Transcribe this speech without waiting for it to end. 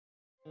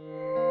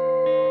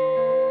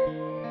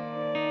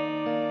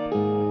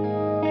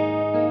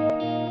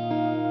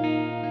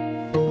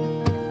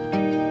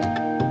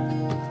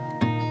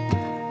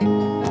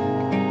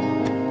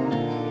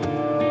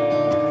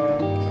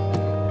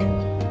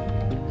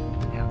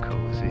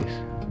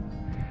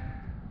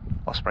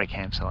Osprey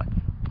campsite.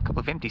 A couple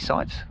of empty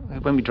sites.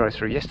 When we drove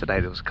through yesterday,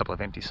 there was a couple of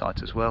empty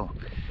sites as well.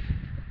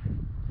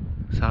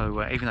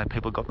 So even though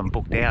people got them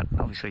booked out,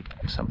 obviously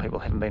some people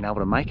haven't been able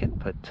to make it,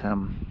 but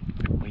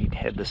we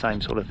had the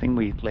same sort of thing.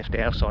 We left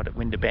our site at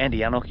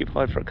Windabandy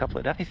unoccupied for a couple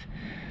of days.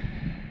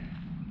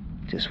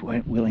 Just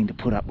weren't willing to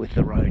put up with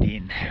the road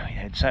in. We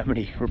had so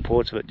many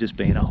reports of it just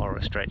being a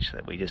horror stretch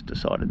that we just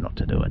decided not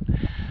to do it.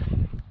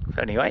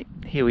 So anyway,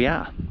 here we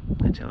are.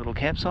 That's our little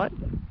campsite.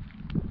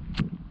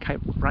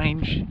 Cape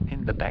Range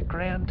in the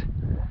background.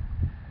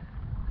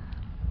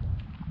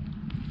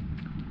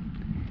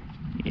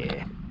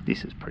 Yeah,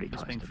 this is pretty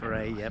close. Been for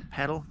a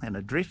paddle and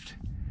a drift.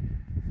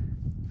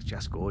 It's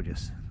just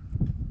gorgeous.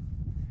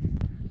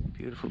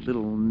 Beautiful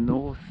little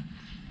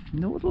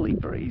northerly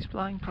breeze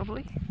blowing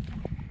probably.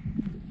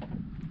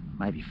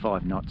 Maybe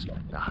 5 knots.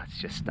 Oh, it's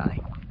just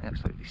stunning,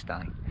 absolutely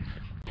stunning.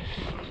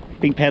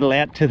 Big paddle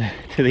out to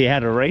the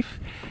outer reef.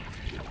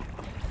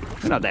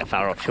 We're not that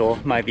far offshore,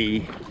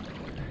 maybe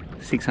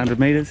 600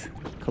 metres,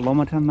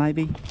 kilometre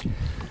maybe.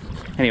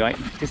 Anyway,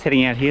 just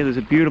heading out here. There's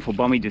a beautiful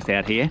bommy just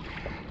out here,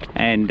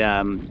 and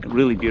a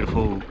really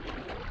beautiful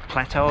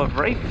plateau of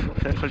reef, if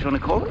that's what you want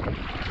to call it.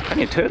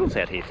 Plenty of turtles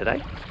out here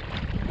today.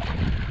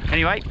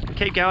 Anyway,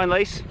 keep going,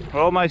 Lise.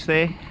 We're almost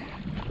there.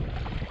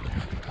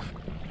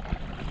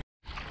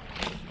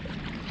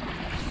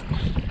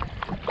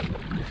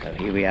 So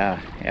here we are,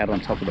 out on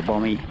top of the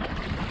bommy.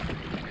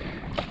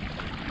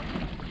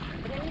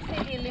 When you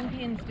see the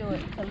Olympians do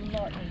it, it's a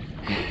lot easier.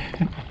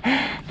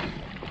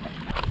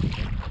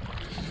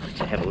 Let's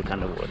have a look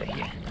underwater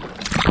here.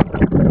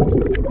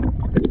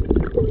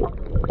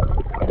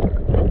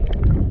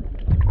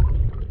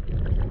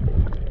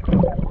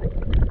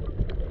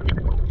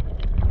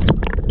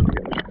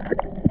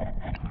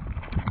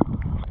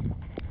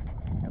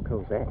 How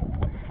cool is that?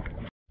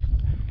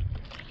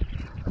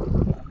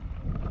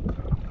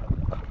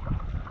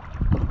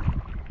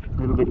 A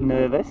little bit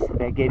nervous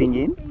about getting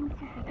in.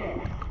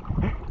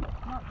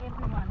 Not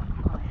everyone is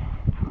fine.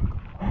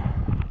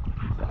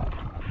 So,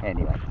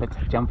 anyway, let's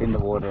jump in the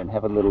water and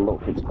have a little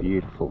look. It's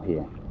beautiful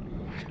here.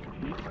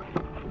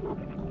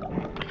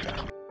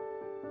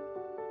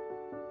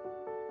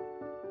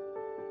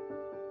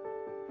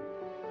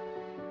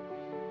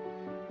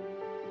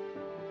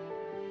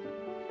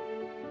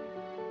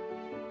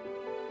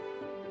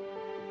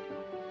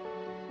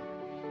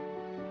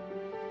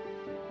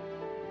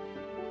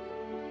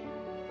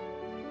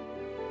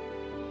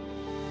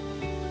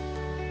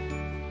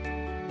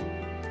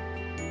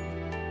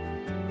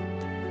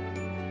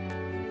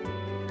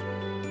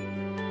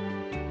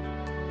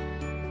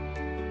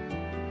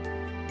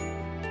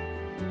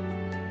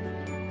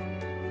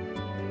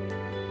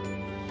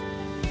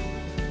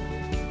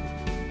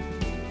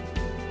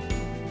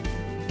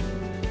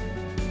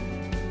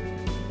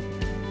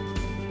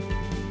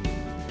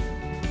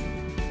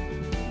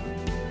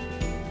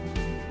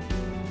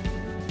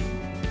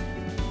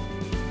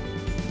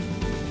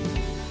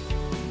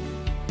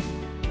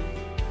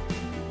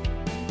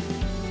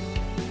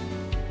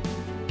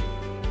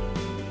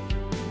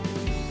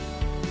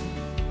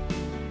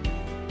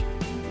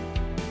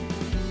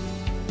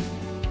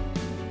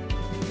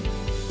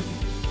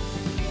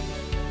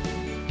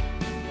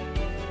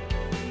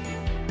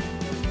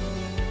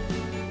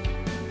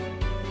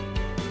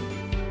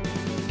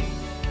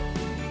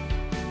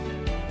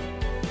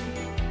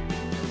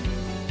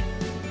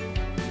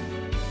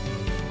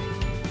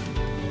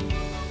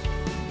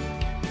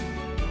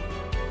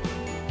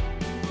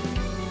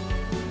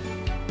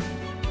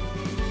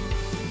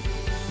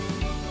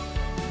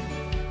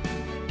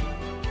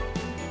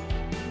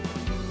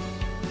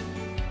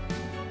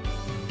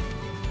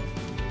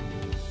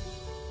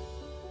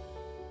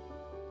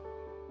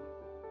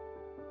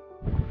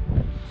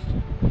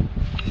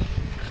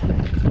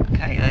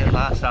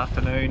 Last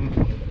afternoon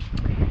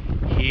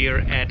here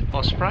at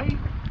Osprey,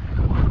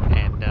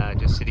 and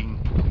just sitting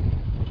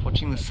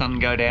watching the sun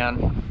go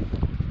down.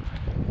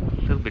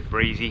 A little bit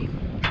breezy.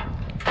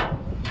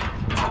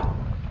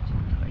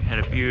 We had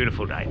a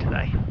beautiful day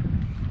today.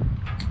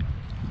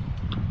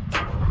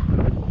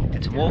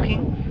 Did some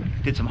walking,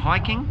 did some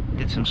hiking,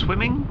 did some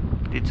swimming,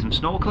 did some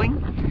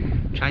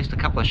snorkeling, chased a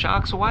couple of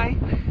sharks away,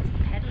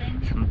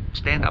 some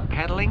stand-up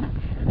paddling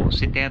or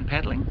sit-down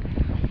paddling.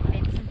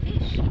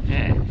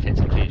 Yeah, fed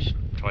some fish.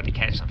 Tried to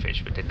catch some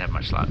fish but didn't have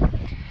much luck.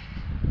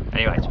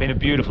 Anyway, it's been a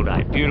beautiful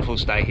day, beautiful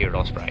stay here at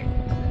Osprey.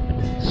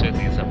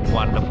 Certainly is a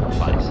wonderful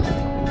place.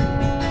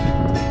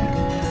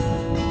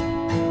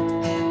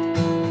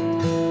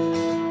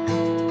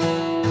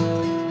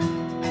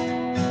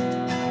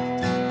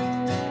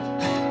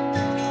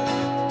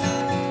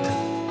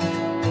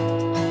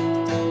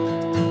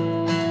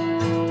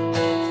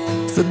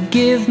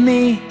 Forgive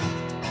me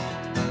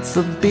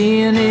for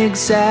being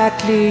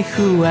exactly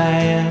who I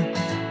am.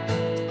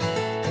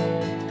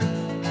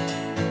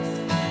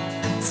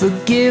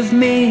 Forgive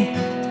me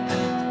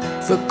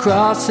for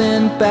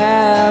crossing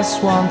paths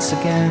once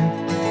again.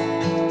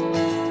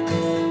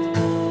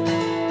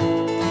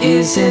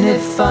 Isn't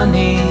it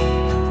funny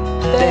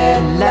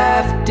that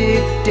life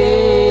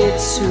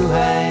dictates who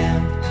I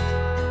am?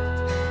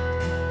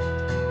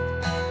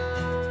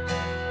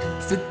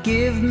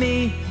 forgive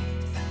me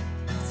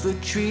for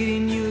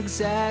treating you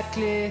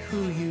exactly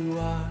who you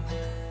are.